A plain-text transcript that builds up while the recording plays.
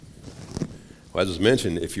Well, as was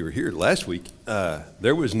mentioned, if you were here last week,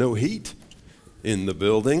 there was no heat in the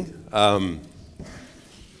building.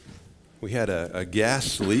 We had a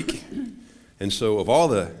gas leak, and so of all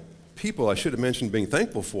the people I should have mentioned being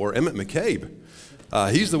thankful for, Emmett McCabe.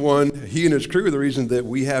 He and his crew are the reason that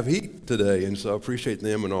we have heat today, and so I appreciate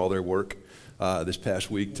them and all their work this past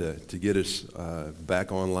week to get us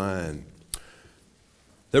back online.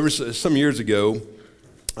 There was some years ago,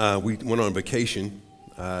 we went on vacation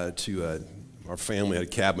to our family had a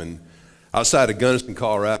cabin outside of Gunnison,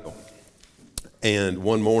 Colorado. And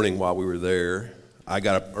one morning while we were there, I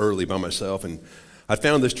got up early by myself and I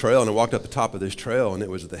found this trail and I walked up the top of this trail and it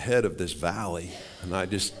was at the head of this valley. And I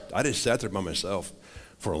just sat there by myself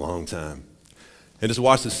for a long time and just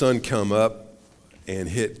watched the sun come up and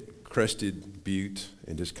hit Crested Butte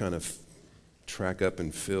and just kind of track up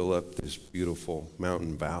and fill up this beautiful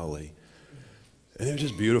mountain valley. And it was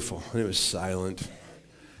just beautiful and it was silent.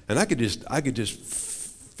 And I could just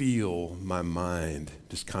feel my mind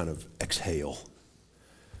just kind of exhale.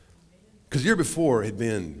 Because the year before had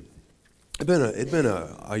been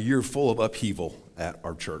a year full of upheaval at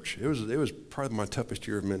our church. It was probably my toughest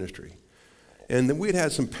year of ministry. And then we'd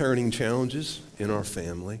had some parenting challenges in our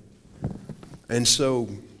family. And so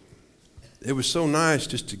it was so nice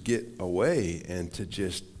just to get away and to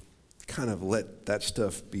just kind of let that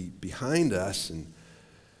stuff be behind us. And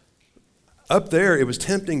up there, it was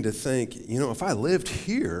tempting to think, if I lived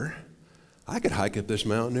here, I could hike up this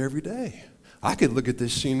mountain every day. I could look at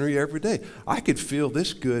this scenery every day. I could feel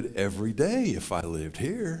this good every day if I lived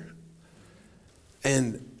here.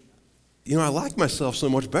 And, I like myself so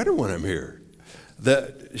much better when I'm here.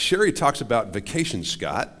 Sherry talks about Vacation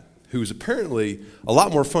Scott, who's apparently a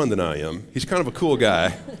lot more fun than I am. He's kind of a cool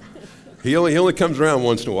guy. He only comes around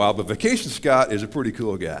once in a while, but Vacation Scott is a pretty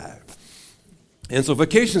cool guy. And so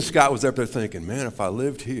Vacation Scott was up there thinking, man, if I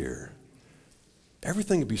lived here,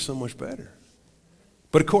 everything would be so much better.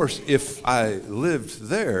 But of course, if I lived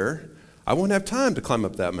there, I wouldn't have time to climb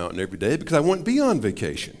up that mountain every day because I wouldn't be on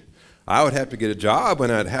vacation. I would have to get a job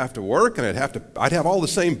and I'd have to work and I'd have all the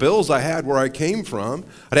same bills I had where I came from.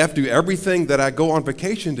 I'd have to do everything that I go on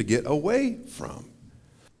vacation to get away from.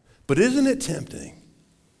 But isn't it tempting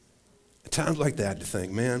at times like that to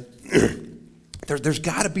think, man, there's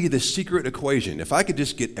got to be this secret equation. If I could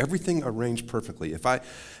just get everything arranged perfectly, if I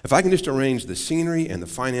can just arrange the scenery and the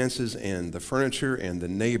finances and the furniture and the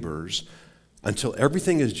neighbors until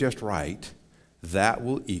everything is just right, that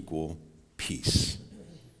will equal peace.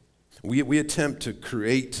 We attempt to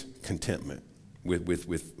create contentment with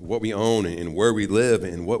what we own and where we live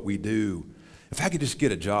and what we do. If I could just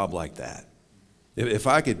get a job like that, if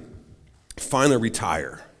I could finally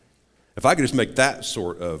retire, if I could just make that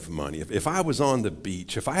sort of money, if I was on the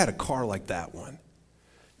beach, if I had a car like that one,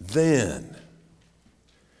 then.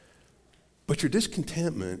 But your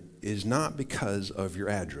discontentment is not because of your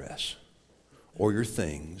address or your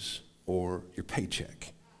things or your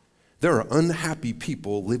paycheck. There are unhappy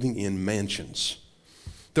people living in mansions.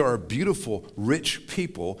 There are beautiful, rich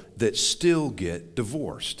people that still get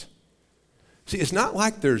divorced. See, it's not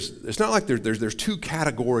like there's two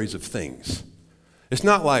categories of things. It's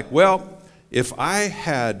not like, well, if I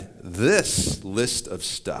had this list of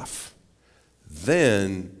stuff,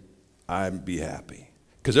 then I'd be happy.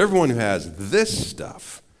 Because everyone who has this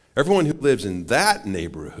stuff, everyone who lives in that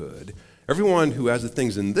neighborhood, everyone who has the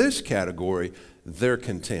things in this category, they're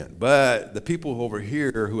content. But the people over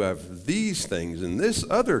here who have these things in this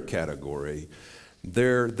other category,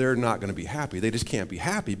 they're not going to be happy. They just can't be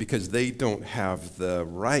happy because they don't have the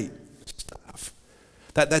right stuff.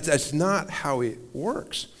 That's not how it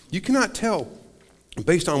works. You cannot tell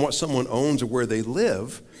based on what someone owns or where they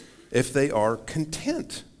live if they are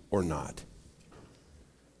content or not.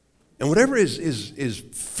 And whatever is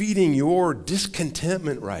feeding your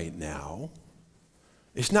discontentment right now,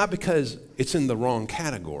 it's not because it's in the wrong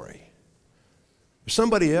category.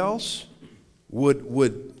 Somebody else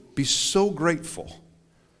would be so grateful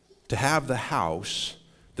to have the house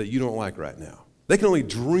that you don't like right now. They can only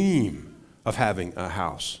dream of having a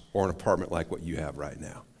house or an apartment like what you have right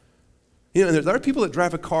now. And there are people that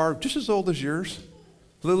drive a car just as old as yours,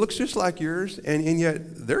 that looks just like yours, and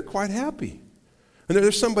yet they're quite happy. And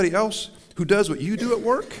there's somebody else who does what you do at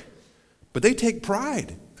work, but they take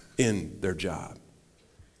pride in their job.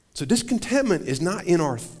 So discontentment is not in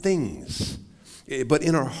our things, but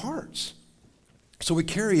in our hearts. So we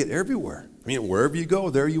carry it everywhere. Wherever you go,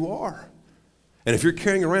 there you are. And if you're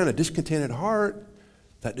carrying around a discontented heart,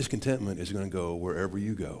 that discontentment is going to go wherever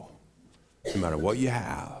you go, no matter what you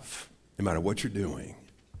have, no matter what you're doing.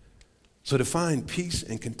 So to find peace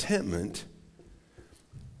and contentment,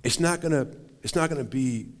 it's not going to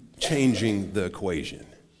be changing the equation.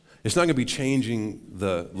 It's not going to be changing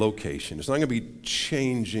the location. It's not going to be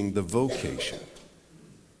changing the vocation.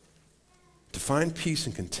 To find peace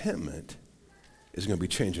and contentment is going to be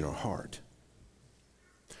changing our heart.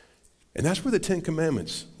 And that's where the Ten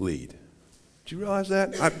Commandments lead. Do you realize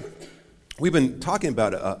that? We've been talking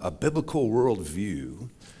about a biblical worldview,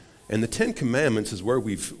 and the Ten Commandments is where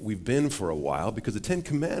we've been for a while, because the Ten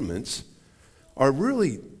Commandments are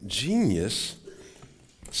really genius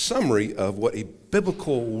summary of what a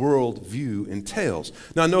biblical worldview entails.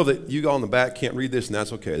 Now, I know that you all in the back can't read this, and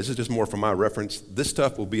that's okay. This is just more for my reference. This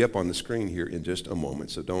stuff will be up on the screen here in just a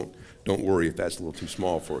moment, so don't worry if that's a little too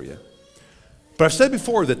small for you. But I've said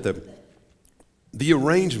before that the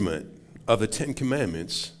arrangement of the Ten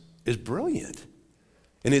Commandments is brilliant,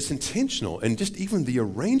 and it's intentional, and just even the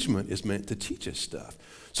arrangement is meant to teach us stuff.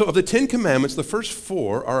 So of the Ten Commandments, the first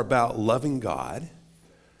 4 are about loving God.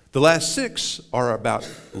 The last 6 are about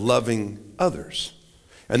loving others.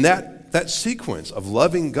 And that sequence of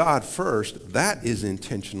loving God first, that is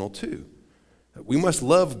intentional too. We must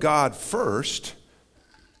love God first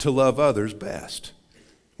to love others best.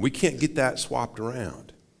 We can't get that swapped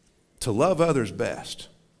around. To love others best,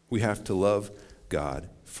 we have to love God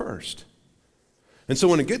first. And so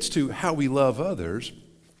when it gets to how we love others,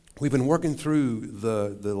 we've been working through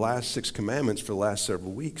the last 6 commandments for the last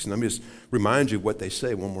several weeks, and let me just remind you of what they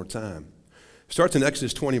say one more time. It starts in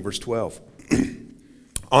Exodus 20, verse 12.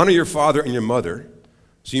 Honor your father and your mother,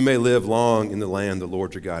 so you may live long in the land the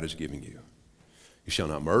Lord your God is giving you. You shall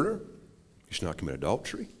not murder. You shall not commit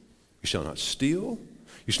adultery. You shall not steal.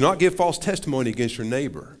 You shall not give false testimony against your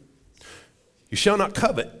neighbor. You shall not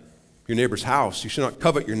covet your neighbor's house. You shall not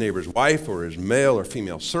covet your neighbor's wife or his male or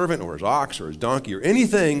female servant or his ox or his donkey or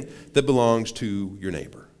anything that belongs to your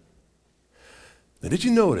neighbor. Now, did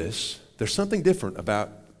you notice there's something different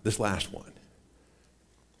about this last one?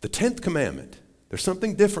 The 10th commandment, there's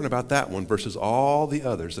something different about that one versus all the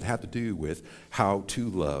others that have to do with how to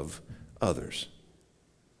love others.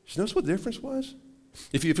 Did you notice what the difference was?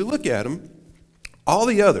 If you look at them, all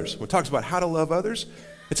the others, when it talks about how to love others,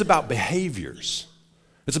 it's about behaviors.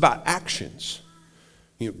 It's about actions.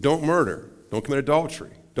 Don't murder. Don't commit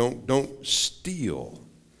adultery. Don't steal.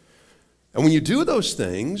 And when you do those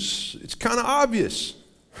things, it's kind of obvious.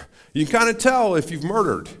 You can kind of tell if you've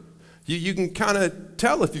murdered. You can kind of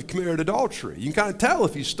tell if you've committed adultery. You can kind of tell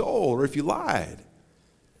if you stole or if you lied.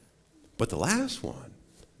 But the last one,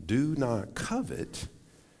 do not covet,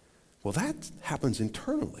 well, that happens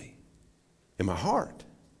internally in my heart.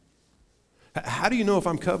 How do you know if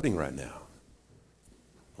I'm coveting right now?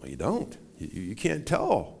 Well, you don't. You can't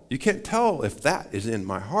tell. You can't tell if that is in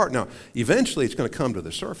my heart. Now, eventually it's going to come to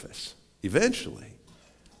the surface. Eventually.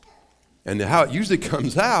 And how it usually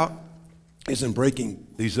comes out is in breaking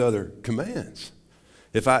these other commands.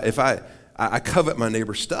 If I covet my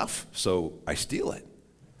neighbor's stuff, so I steal it.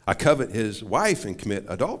 I covet his wife and commit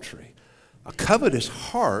adultery. A covetous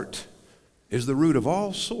heart is the root of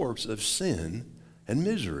all sorts of sin and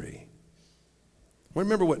misery. Well,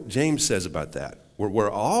 remember what James says about that. Where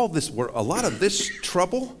a lot of this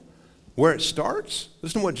trouble, where it starts,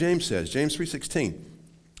 listen to what James says, James 3:16.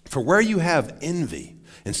 For where you have envy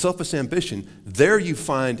and selfish ambition, there you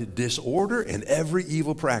find disorder and every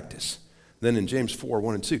evil practice. Then in James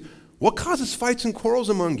 4:1 and 2, what causes fights and quarrels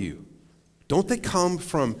among you? Don't they come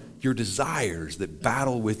from your desires that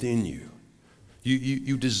battle within you?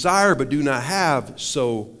 You desire but do not have,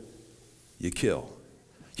 so you kill.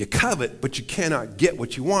 You covet, but you cannot get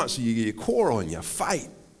what you want, so you quarrel and you fight.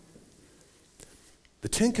 The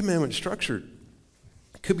Ten Commandment structure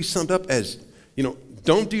could be summed up as,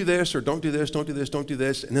 don't do this or don't do this, don't do this, don't do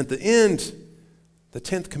this. And at the end, the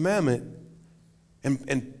 10th commandment,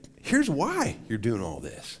 and here's why you're doing all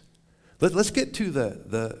this. Let's get to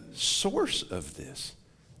the source of this.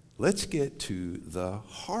 Let's get to the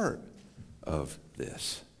heart of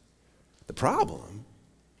this. The problem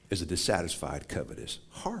is a dissatisfied, covetous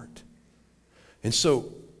heart. And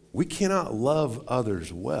so we cannot love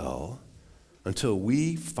others well until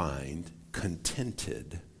we find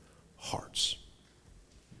contented hearts.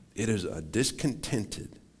 It is a discontented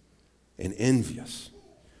and envious,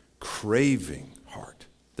 craving heart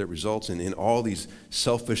that results in all these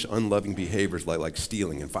selfish, unloving behaviors like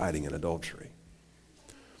stealing and fighting and adultery.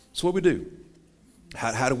 So what do?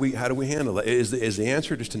 How do we handle that? Is the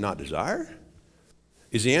answer just to not desire?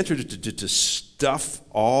 Is the answer to stuff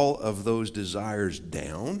all of those desires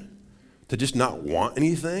down? To just not want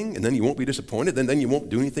anything, and then you won't be disappointed, then you won't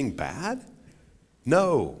do anything bad?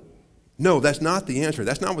 No, that's not the answer.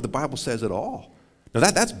 That's not what the Bible says at all. Now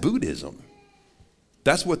that's Buddhism.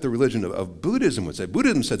 That's what the religion of Buddhism would say.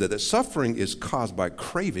 Buddhism said that suffering is caused by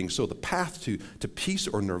craving, so the path to peace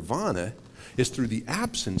or nirvana is through the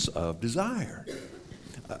absence of desire.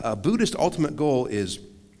 A Buddhist ultimate goal is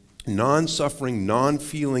non-suffering,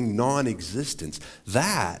 non-feeling, non-existence.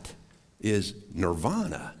 That is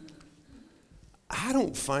nirvana. I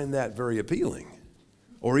don't find that very appealing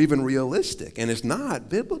or even realistic, and it's not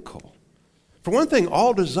biblical. For one thing,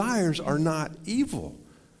 all desires are not evil.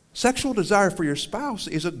 Sexual desire for your spouse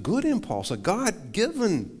is a good impulse, a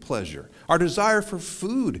God-given pleasure. Our desire for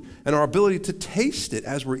food and our ability to taste it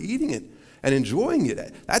as we're eating it and enjoying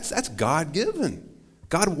it, that's God-given.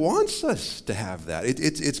 God wants us to have that.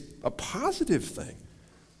 It's a positive thing.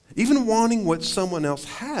 Even wanting what someone else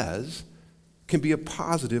has can be a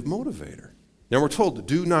positive motivator. Now we're told,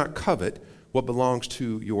 do not covet what belongs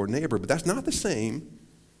to your neighbor, but that's not the same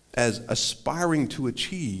as aspiring to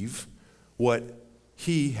achieve what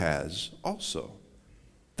he has also.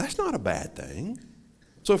 That's not a bad thing.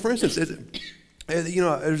 So for instance,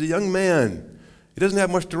 there's a young man, he doesn't have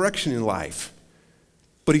much direction in life,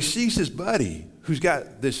 but he sees his buddy who's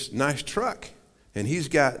got this nice truck and he's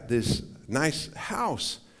got this nice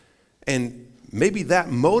house, and maybe that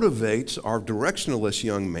motivates our directionless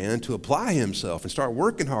young man to apply himself and start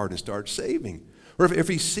working hard and start saving. Or if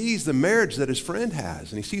he sees the marriage that his friend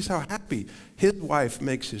has and he sees how happy his wife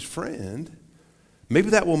makes his friend, maybe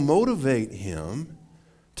that will motivate him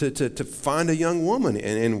to find a young woman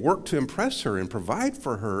and work to impress her and provide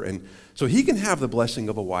for her, and so he can have the blessing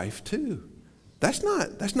of a wife too. That's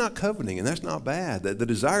not coveting, and that's not bad. The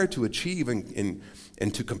desire to achieve and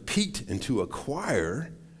to compete and to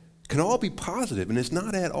acquire can all be positive, and it's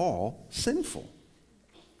not at all sinful.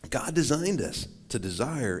 God designed us to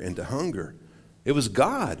desire and to hunger. It was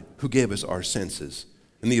God who gave us our senses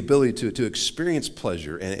and the ability to experience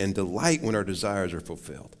pleasure and delight when our desires are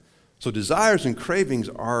fulfilled. So desires and cravings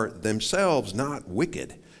are themselves not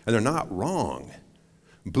wicked, and they're not wrong.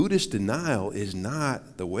 Buddhist denial is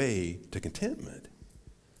not the way to contentment.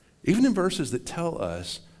 Even in verses that tell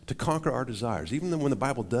us to conquer our desires, even when the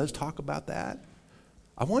Bible does talk about that,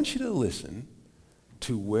 I want you to listen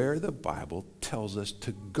to where the Bible tells us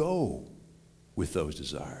to go with those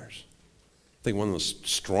desires. I think one of the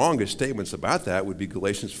strongest statements about that would be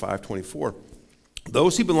Galatians 5:24.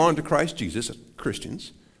 Those who belong to Christ Jesus,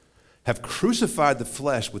 Christians, have crucified the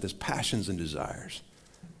flesh with its passions and desires.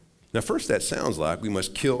 Now, first, that sounds like we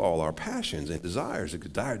must kill all our passions and desires.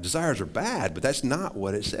 Desires are bad, but that's not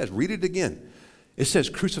what it says. Read it again. It says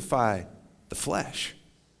crucify the flesh.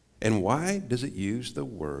 And why does it use the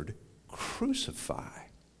word crucify?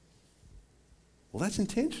 Well, that's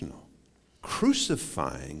intentional.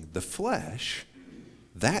 Crucifying the flesh,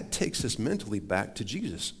 that takes us mentally back to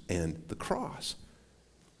Jesus and the cross.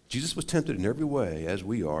 Jesus was tempted in every way as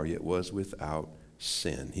we are, yet was without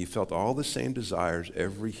sin. He felt all the same desires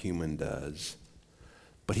every human does,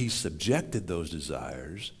 but he subjected those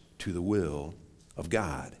desires to the will of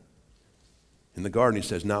God. In the garden, he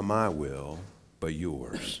says, not my will, but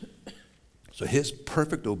yours. So his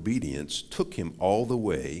perfect obedience took him all the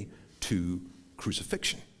way to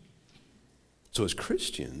crucifixion. So as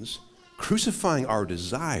Christians, crucifying our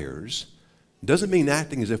desires doesn't mean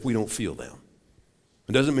acting as if we don't feel them.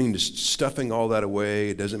 It doesn't mean just stuffing all that away.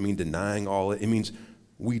 It doesn't mean denying all it. It means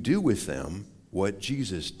we do with them what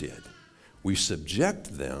Jesus did. We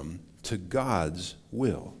subject them to God's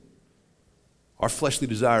will. Our fleshly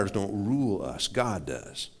desires don't rule us. God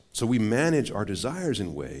does. So we manage our desires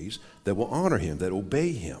in ways that will honor him, that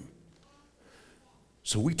obey him.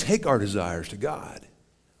 So we take our desires to God.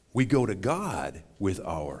 We go to God with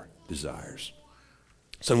our desires.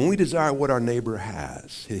 So when we desire what our neighbor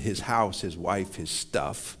has, his house, his wife, his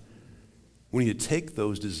stuff, we need to take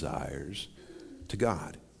those desires to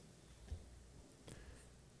God.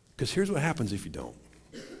 Because here's what happens if you don't.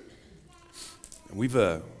 We've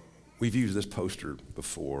used this poster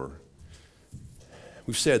before.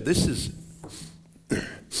 We've said this is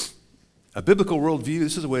a biblical worldview.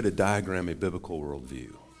 This is a way to diagram a biblical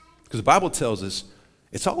worldview. Because the Bible tells us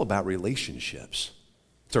it's all about relationships.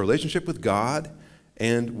 It's our relationship with God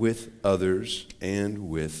and with others and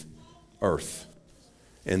with earth.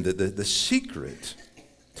 And the secret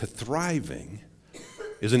to thriving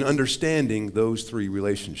is in understanding those three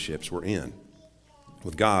relationships we're in,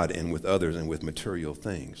 with God and with others and with material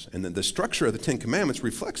things. And then the structure of the Ten Commandments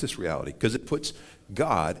reflects this reality because it puts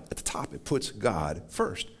God at the top. It puts God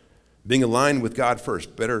first. Being aligned with God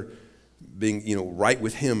first, better being right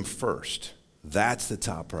with him first. That's the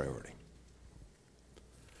top priority.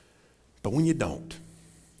 But when you don't,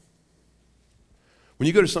 when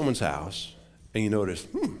you go to someone's house and you notice,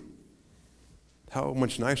 how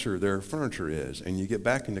much nicer their furniture is. And you get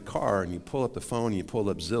back in the car and you pull up the phone and you pull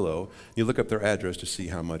up Zillow, you look up their address to see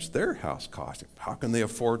how much their house costs. How can they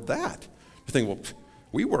afford that? You think, well,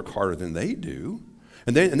 we work harder than they do.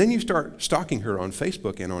 And then you start stalking her on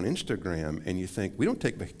Facebook and on Instagram, and you think, we don't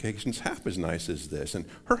take vacations half as nice as this. And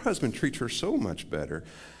her husband treats her so much better.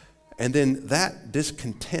 And then that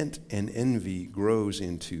discontent and envy grows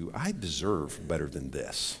into, I deserve better than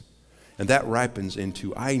this. And that ripens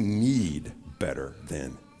into, I need better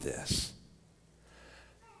than this.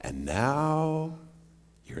 And now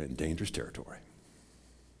you're in dangerous territory.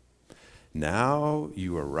 Now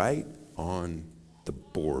you are right on the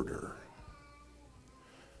border.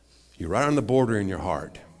 You're right on the border in your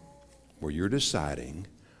heart where you're deciding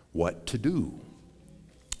what to do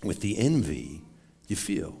with the envy you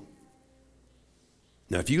feel.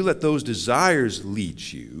 Now, if you let those desires lead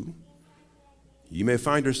you, you may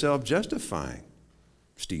find yourself justifying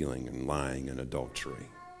stealing and lying and adultery.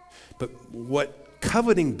 But what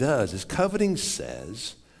coveting does is coveting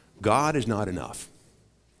says, God is not enough.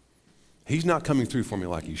 He's not coming through for me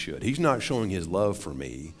like he should. He's not showing his love for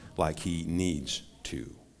me like he needs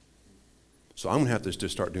to. So I'm going to have to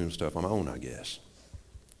just start doing stuff on my own, I guess.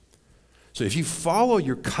 So if you follow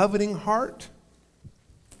your coveting heart,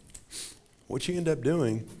 what you end up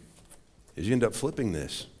doing is you end up flipping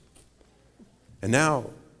this. And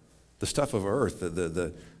now the stuff of earth,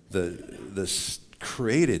 the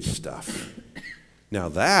created stuff, now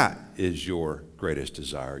that is your greatest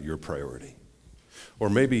desire, your priority. Or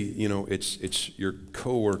maybe, it's your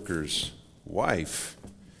coworker's wife.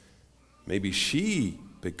 Maybe she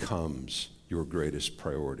becomes your greatest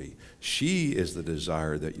priority. She is the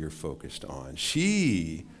desire that you're focused on.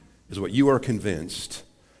 She is what you are convinced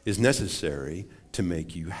is necessary to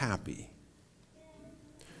make you happy.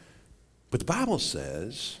 But the Bible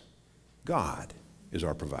says God is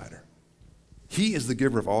our provider. He is the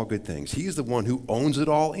giver of all good things. He is the one who owns it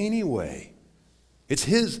all anyway. It's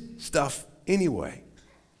his stuff anyway.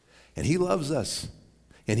 And he loves us.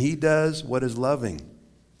 And he does what is loving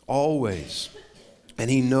always. And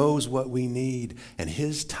he knows what we need. And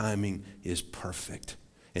his timing is perfect.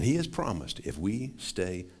 And he has promised if we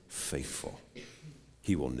stay faithful,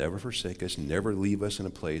 he will never forsake us, never leave us in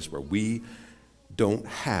a place where we don't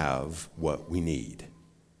have what we need,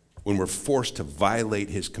 when we're forced to violate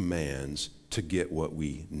his commands to get what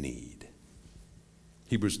we need.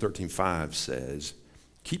 Hebrews 13:5 says,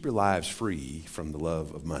 keep your lives free from the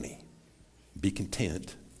love of money. Be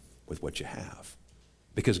content with what you have.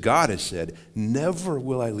 Because God has said, never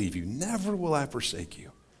will I leave you, never will I forsake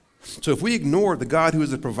you. So if we ignore the God who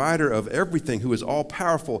is the provider of everything, who is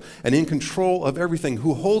all-powerful and in control of everything,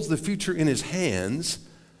 who holds the future in his hands,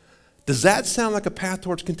 does that sound like a path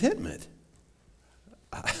towards contentment?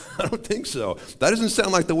 I don't think so. That doesn't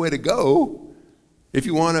sound like the way to go if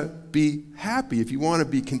you want to be happy, if you want to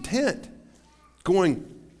be content. Going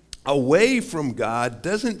away from God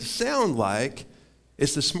doesn't sound like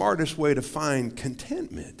it's the smartest way to find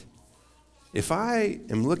contentment. If I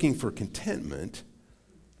am looking for contentment,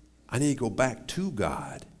 I need to go back to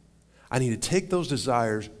God. I need to take those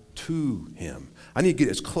desires to him. I need to get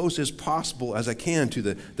as close as possible as I can to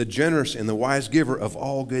the generous and the wise giver of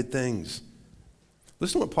all good things.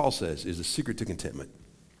 Listen to what Paul says is the secret to contentment.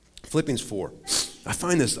 Philippians 4. I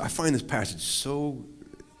find this passage so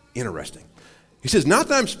interesting. He says, not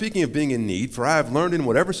that I'm speaking of being in need, for I have learned in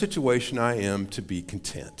whatever situation I am to be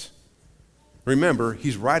content. Remember,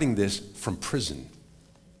 he's writing this from prison.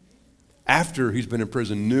 After he's been in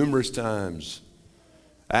prison numerous times,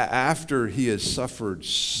 after he has suffered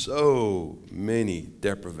so many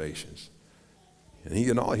deprivations. And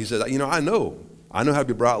he says, I know how to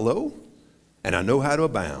be brought low, and I know how to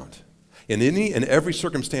abound. In any and every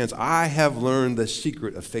circumstance, I have learned the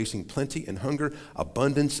secret of facing plenty and hunger,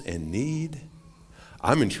 abundance and need.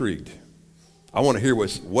 I'm intrigued. I want to hear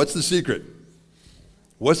what's the secret?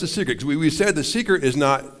 What's the secret? Because we said the secret is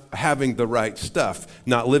not having the right stuff,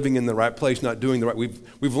 not living in the right place, not doing the right.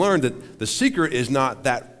 We've learned that the secret is not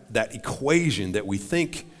that equation that we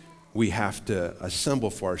think we have to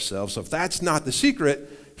assemble for ourselves. So if that's not the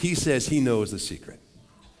secret, he says he knows the secret.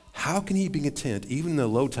 How can he be content even in the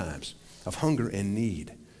low times of hunger and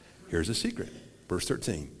need? Here's the secret. Verse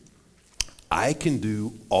 13. I can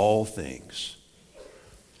do all things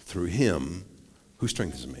through him who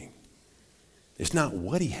strengthens me. It's not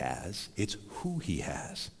what he has, it's who he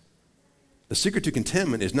has. The secret to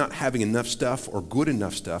contentment is not having enough stuff or good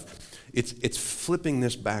enough stuff. It's flipping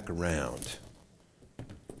this back around.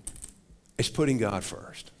 It's putting God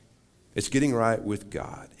first. It's getting right with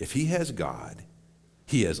God. If he has God,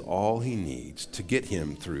 he has all he needs to get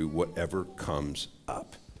him through whatever comes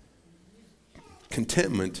up.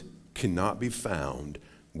 Contentment cannot be found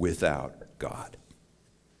without God.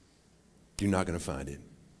 You're not going to find it.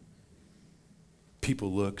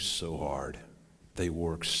 People look so hard. They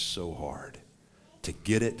work so hard to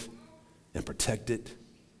get it and protect it.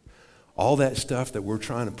 All that stuff that we're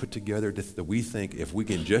trying to put together that we think if we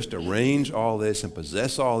can just arrange all this and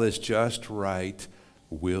possess all this just right,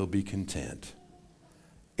 we'll be content.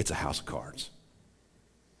 It's a house of cards.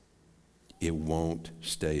 It won't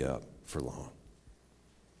stay up for long.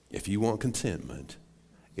 If you want contentment,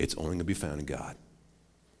 it's only going to be found in God.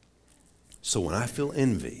 So when I feel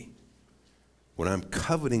envy, when I'm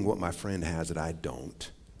coveting what my friend has that I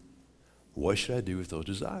don't, what should I do with those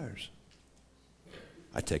desires?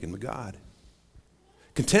 I take them to God.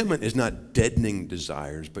 Contentment is not deadening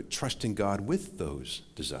desires, but trusting God with those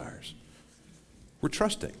desires. We're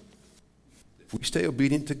trusting. If we stay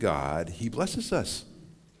obedient to God, He blesses us.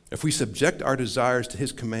 If we subject our desires to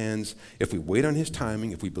His commands, if we wait on His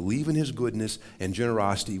timing, if we believe in His goodness and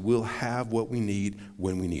generosity, we'll have what we need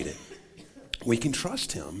when we need it. We can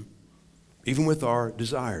trust Him even with our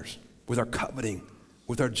desires, with our coveting,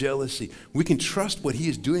 with our jealousy. We can trust what He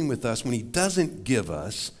is doing with us when He doesn't give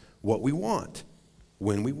us what we want,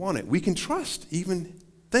 when we want it. We can trust even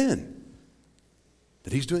then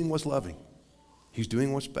that He's doing what's loving. He's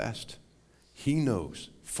doing what's best. He knows.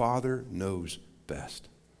 Father knows best.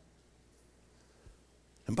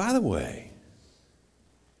 And by the way,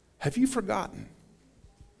 have you forgotten?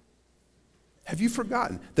 Have you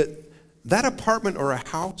forgotten that apartment or a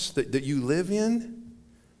house that you live in,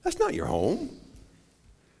 that's not your home?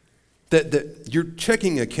 That your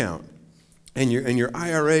checking account and your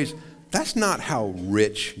IRAs, that's not how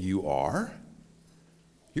rich you are.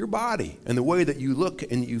 Your body and the way that you look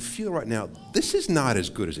and you feel right now, this is not as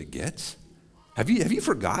good as it gets. Have you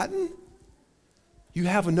forgotten? You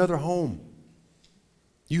have another home.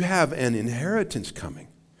 You have an inheritance coming.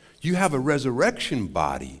 You have a resurrection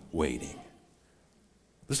body waiting.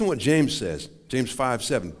 Listen to what James says, James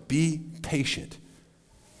 5:7. Be patient.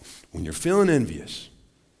 When you're feeling envious,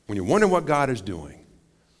 when you're wondering what God is doing,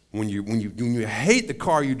 when you hate the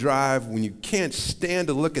car you drive, when you can't stand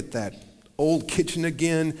to look at that old kitchen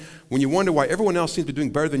again, when you wonder why everyone else seems to be doing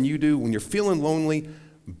better than you do, when you're feeling lonely,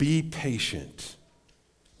 be patient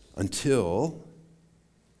until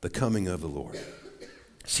the coming of the Lord.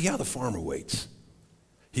 See how the farmer waits.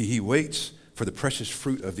 He waits for the precious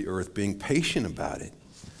fruit of the earth, being patient about it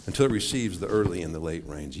until it receives the early and the late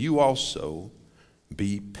rains. You also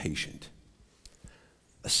be patient.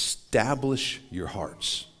 Establish your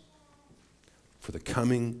hearts, for the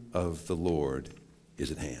coming of the Lord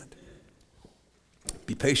is at hand.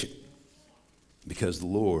 Be patient, because the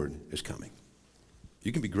Lord is coming.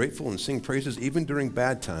 You can be grateful and sing praises even during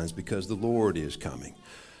bad times, because the Lord is coming.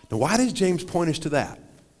 Now, why does James point us to that?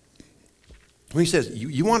 When he says,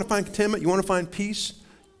 you want to find contentment, you want to find peace,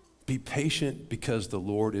 be patient because the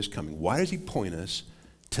Lord is coming. Why does he point us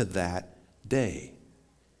to that day?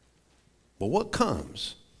 Well, what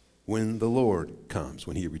comes when the Lord comes,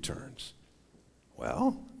 when he returns?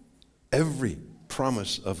 Well, every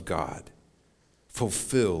promise of God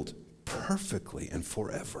fulfilled perfectly and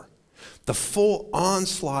forever. The full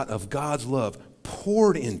onslaught of God's love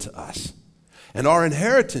poured into us. And our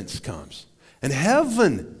inheritance comes. And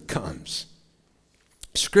heaven comes.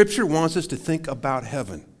 Scripture wants us to think about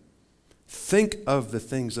heaven. Think of the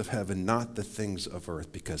things of heaven, not the things of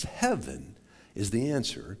earth, because heaven is the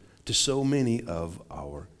answer to so many of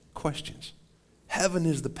our questions. Heaven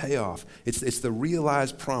is the payoff. It's the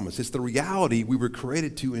realized promise. It's the reality we were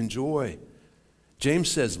created to enjoy.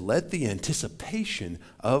 James says, let the anticipation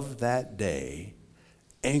of that day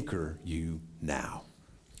anchor you now.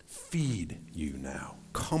 Feed you now.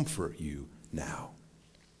 Comfort you now.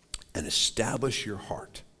 And establish your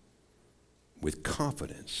heart with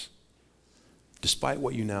confidence, despite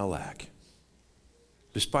what you now lack,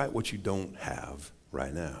 despite what you don't have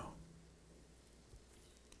right now.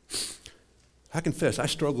 I confess, I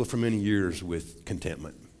struggled for many years with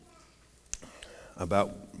contentment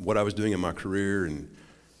about what I was doing in my career and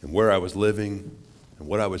where I was living and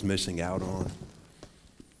what I was missing out on.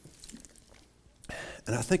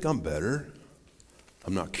 And I think I'm better.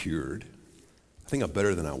 I'm not cured. I think I'm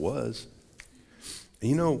better than I was. And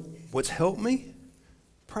you know what's helped me?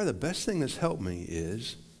 Probably the best thing that's helped me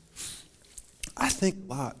is I think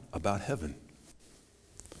a lot about heaven.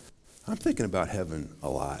 I'm thinking about heaven a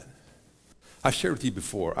lot. I shared with you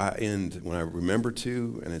before, I end when I remember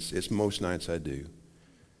to, and it's most nights I do.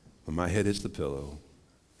 When my head hits the pillow,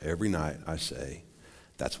 every night I say,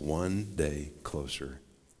 that's one day closer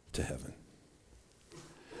to heaven.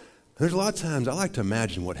 There's a lot of times I like to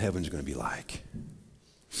imagine what heaven's going to be like.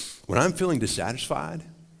 When I'm feeling dissatisfied,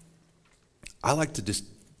 I like to just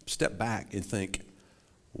step back and think,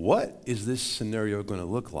 what is this scenario going to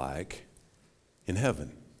look like in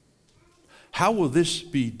heaven? How will this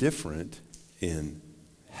be different in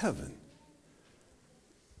heaven?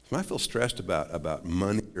 When I feel stressed about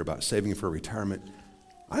money or about saving for retirement,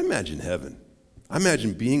 I imagine heaven. I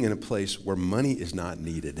imagine being in a place where money is not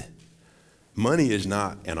needed. Money is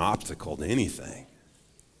not an obstacle to anything.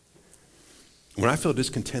 When I feel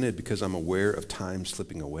discontented because I'm aware of time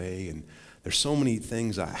slipping away and there's so many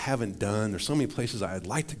things I haven't done, there's so many places I'd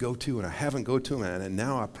like to go to and I haven't go to them and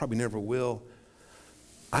now I probably never will,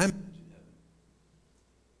 I'm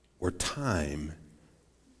where time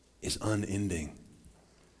is unending.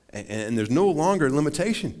 And there's no longer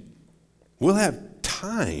limitation. We'll have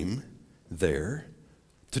time there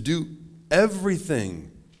to do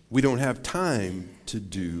everything we don't have time to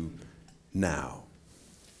do now.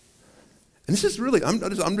 And this is really, I'm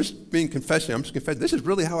just being confessing, I'm just confessing, this is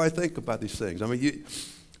really how I think about these things. I mean,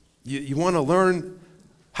 you want to learn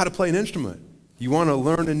how to play an instrument. You want to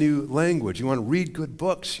learn a new language. You want to read good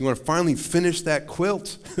books. You want to finally finish that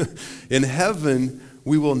quilt. In heaven,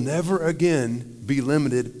 we will never again be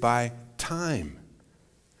limited by time.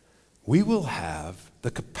 We will have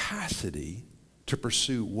the capacity to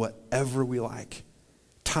pursue whatever we like.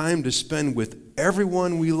 Time to spend with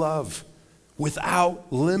everyone we love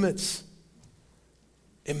without limits.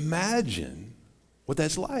 Imagine what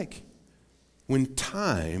that's like when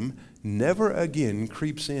time never again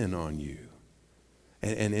creeps in on you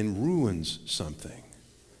and ruins something,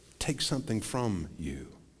 takes something from you.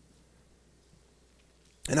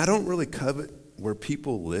 And I don't really covet where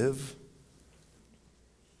people live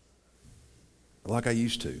like I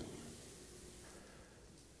used to,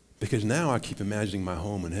 because now I keep imagining my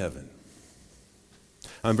home in heaven.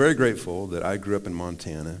 I'm very grateful that I grew up in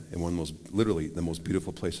Montana, in one of the most, literally the most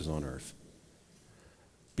beautiful places on earth.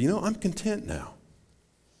 But I'm content now.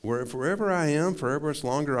 Wherever I am, forever as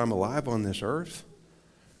longer I'm alive on this earth,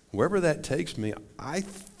 wherever that takes me, I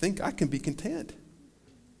think I can be content.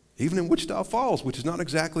 Even in Wichita Falls, which is not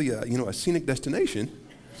exactly a scenic destination.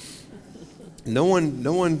 No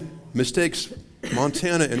one mistakes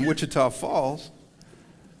Montana and Wichita Falls.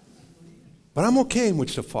 But I'm okay in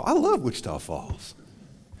Wichita Falls. I love Wichita Falls.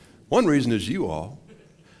 One reason is you all,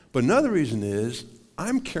 but another reason is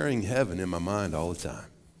I'm carrying heaven in my mind all the time.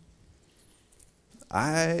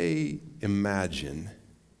 I imagine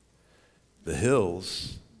the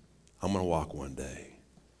hills I'm going to walk one day.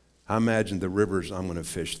 I imagine the rivers I'm going to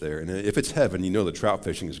fish there. And if it's heaven, the trout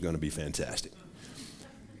fishing is going to be fantastic.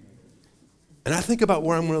 And I think about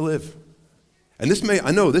where I'm going to live. And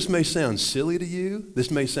I know this may sound silly to you. This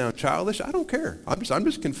may sound childish. I don't care. I'm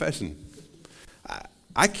just confessing.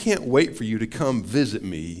 I can't wait for you to come visit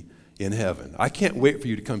me in heaven. I can't wait for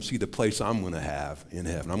you to come see the place I'm going to have in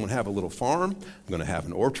heaven. I'm going to have a little farm. I'm going to have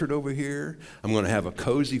an orchard over here. I'm going to have a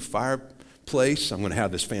cozy fireplace. I'm going to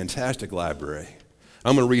have this fantastic library.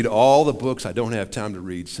 I'm going to read all the books I don't have time to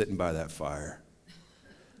read sitting by that fire.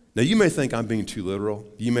 Now, you may think I'm being too literal.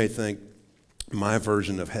 You may think my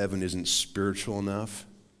version of heaven isn't spiritual enough.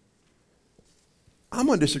 I'm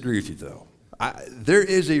going to disagree with you, though. There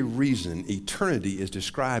is a reason eternity is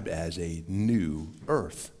described as a new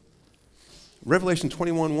earth. Revelation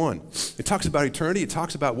 21:1. It talks about eternity. It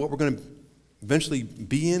talks about what we're going to eventually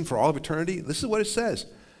be in for all of eternity. This is what it says.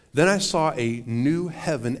 Then I saw a new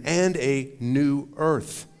heaven and a new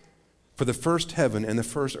earth. For the first heaven and the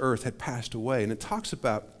first earth had passed away. And it talks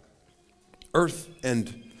about earth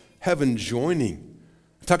and heaven joining.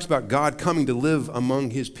 It talks about God coming to live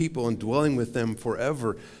among his people and dwelling with them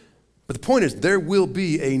forever. But the point is, there will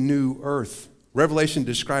be a new earth. Revelation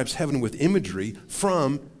describes heaven with imagery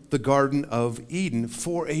from the Garden of Eden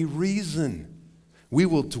for a reason. We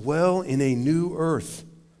will dwell in a new earth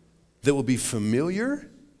that will be familiar,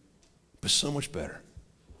 but so much better.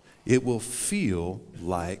 It will feel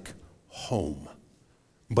like home,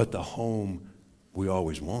 but the home we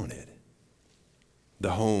always wanted,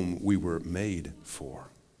 the home we were made for.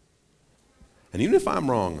 And even if I'm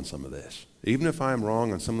wrong on some of this, even if I'm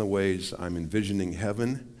wrong on some of the ways I'm envisioning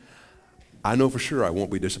heaven, I know for sure I won't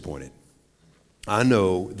be disappointed. I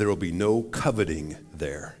know there will be no coveting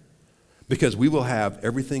there because we will have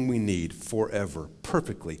everything we need forever,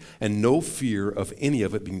 perfectly, and no fear of any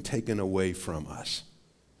of it being taken away from us.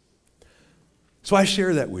 So I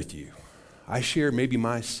share that with you. I share maybe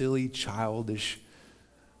my silly, childish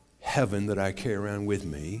heaven that I carry around with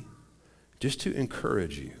me just to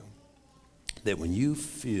encourage you that when you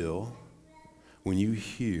feel, when you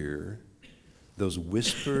hear those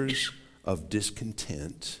whispers of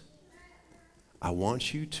discontent, I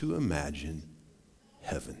want you to imagine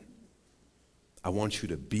heaven. I want you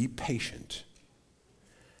to be patient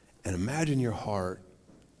and imagine your heart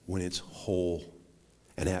when it's whole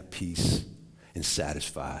and at peace and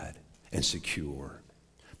satisfied and secure,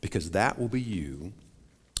 because that will be you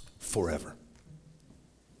forever.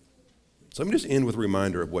 So let me just end with a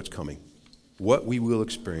reminder of what's coming, what we will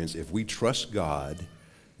experience if we trust God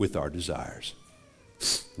with our desires.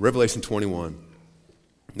 Revelation 21,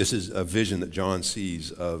 this is a vision that John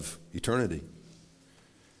sees of eternity.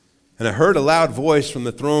 And I heard a loud voice from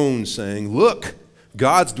the throne saying, "Look,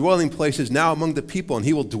 God's dwelling place is now among the people, and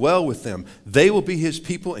he will dwell with them. They will be his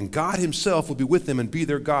people, and God himself will be with them and be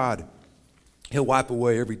their God. He'll wipe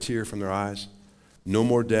away every tear from their eyes. No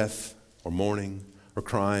more death or mourning or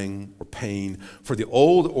crying or pain, for the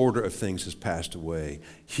old order of things has passed away."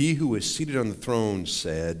 He who is seated on the throne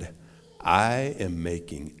said, "I am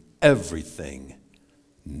making everything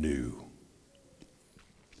new."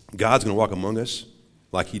 God's going to walk among us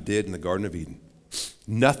like he did in the Garden of Eden.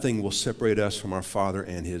 Nothing will separate us from our Father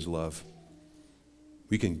and his love.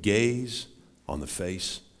 We can gaze on the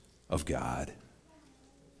face of God.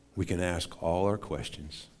 We can ask all our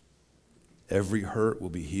questions. Every hurt will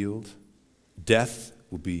be healed. Death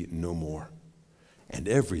will be no more. And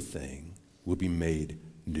everything will be made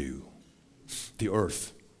new. The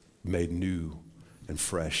earth made new and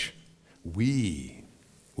fresh. We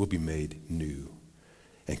will be made new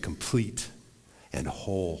and complete and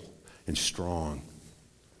whole and strong.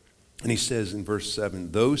 And he says in verse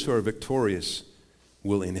 7, those who are victorious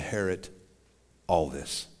will inherit all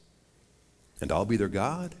this. And I'll be their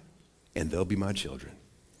God, and they'll be my children.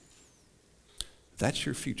 That's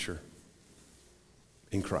your future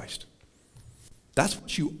in Christ. That's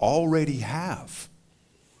what you already have.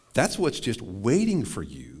 That's what's just waiting for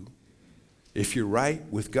you if you're right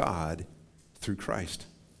with God through Christ.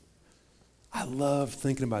 I love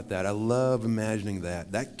thinking about that. I love imagining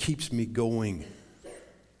that. That keeps me going.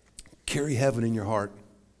 Carry heaven in your heart.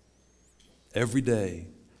 Every day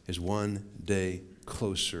is one day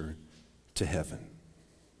closer to heaven.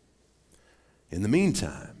 In the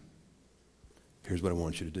meantime, here's what I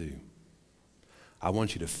want you to do. I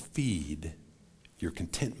want you to feed your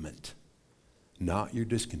contentment, not your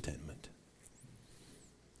discontentment.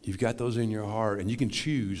 You've got those in your heart, and you can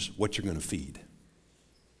choose what you're going to feed.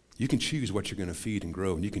 You can choose what you're going to feed and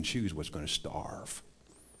grow, and you can choose what's going to starve.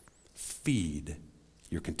 Feed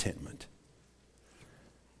your contentment.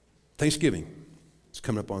 Thanksgiving is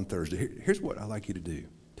coming up on Thursday. Here's what I'd like you to do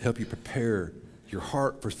to help you prepare your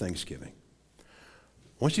heart for Thanksgiving.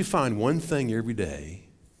 Once you find one thing every day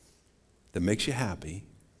that makes you happy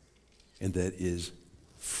and that is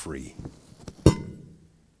free,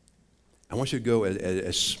 I want you to go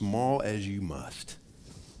as small as you must.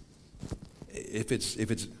 If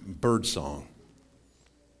it's bird song,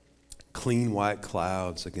 clean white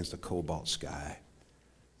clouds against a cobalt sky,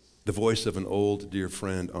 the voice of an old dear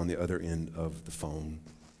friend on the other end of the phone,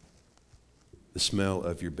 the smell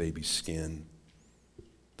of your baby's skin,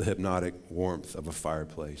 the hypnotic warmth of a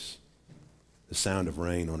fireplace, the sound of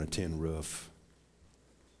rain on a tin roof.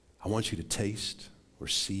 I want you to taste or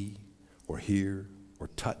see or hear or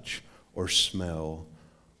touch or smell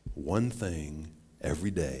one thing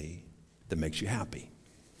every day that makes you happy.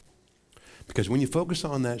 Because when you focus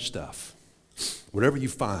on that stuff, whatever you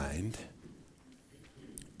find,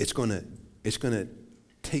 it's going to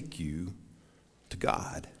take you to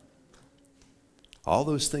God. All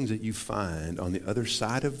those things that you find on the other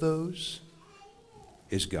side of those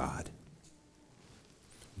is God.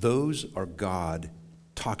 Those are God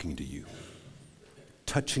talking to you,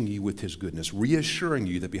 touching you with his goodness, reassuring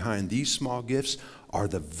you that behind these small gifts are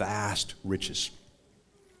the vast riches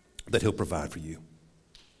that he'll provide for you.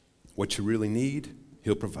 What you really need,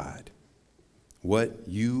 he'll provide. What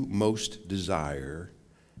you most desire,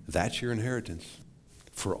 that's your inheritance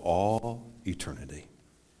for all eternity.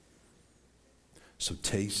 So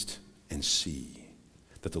taste and see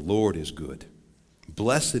that the Lord is good.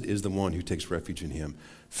 Blessed is the one who takes refuge in him.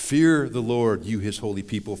 Fear the Lord, you his holy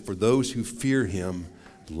people, for those who fear him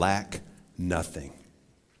lack nothing.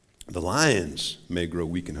 The lions may grow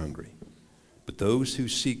weak and hungry, but those who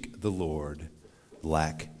seek the Lord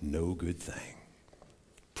lack no good thing.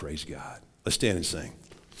 Praise God. Let's stand and sing.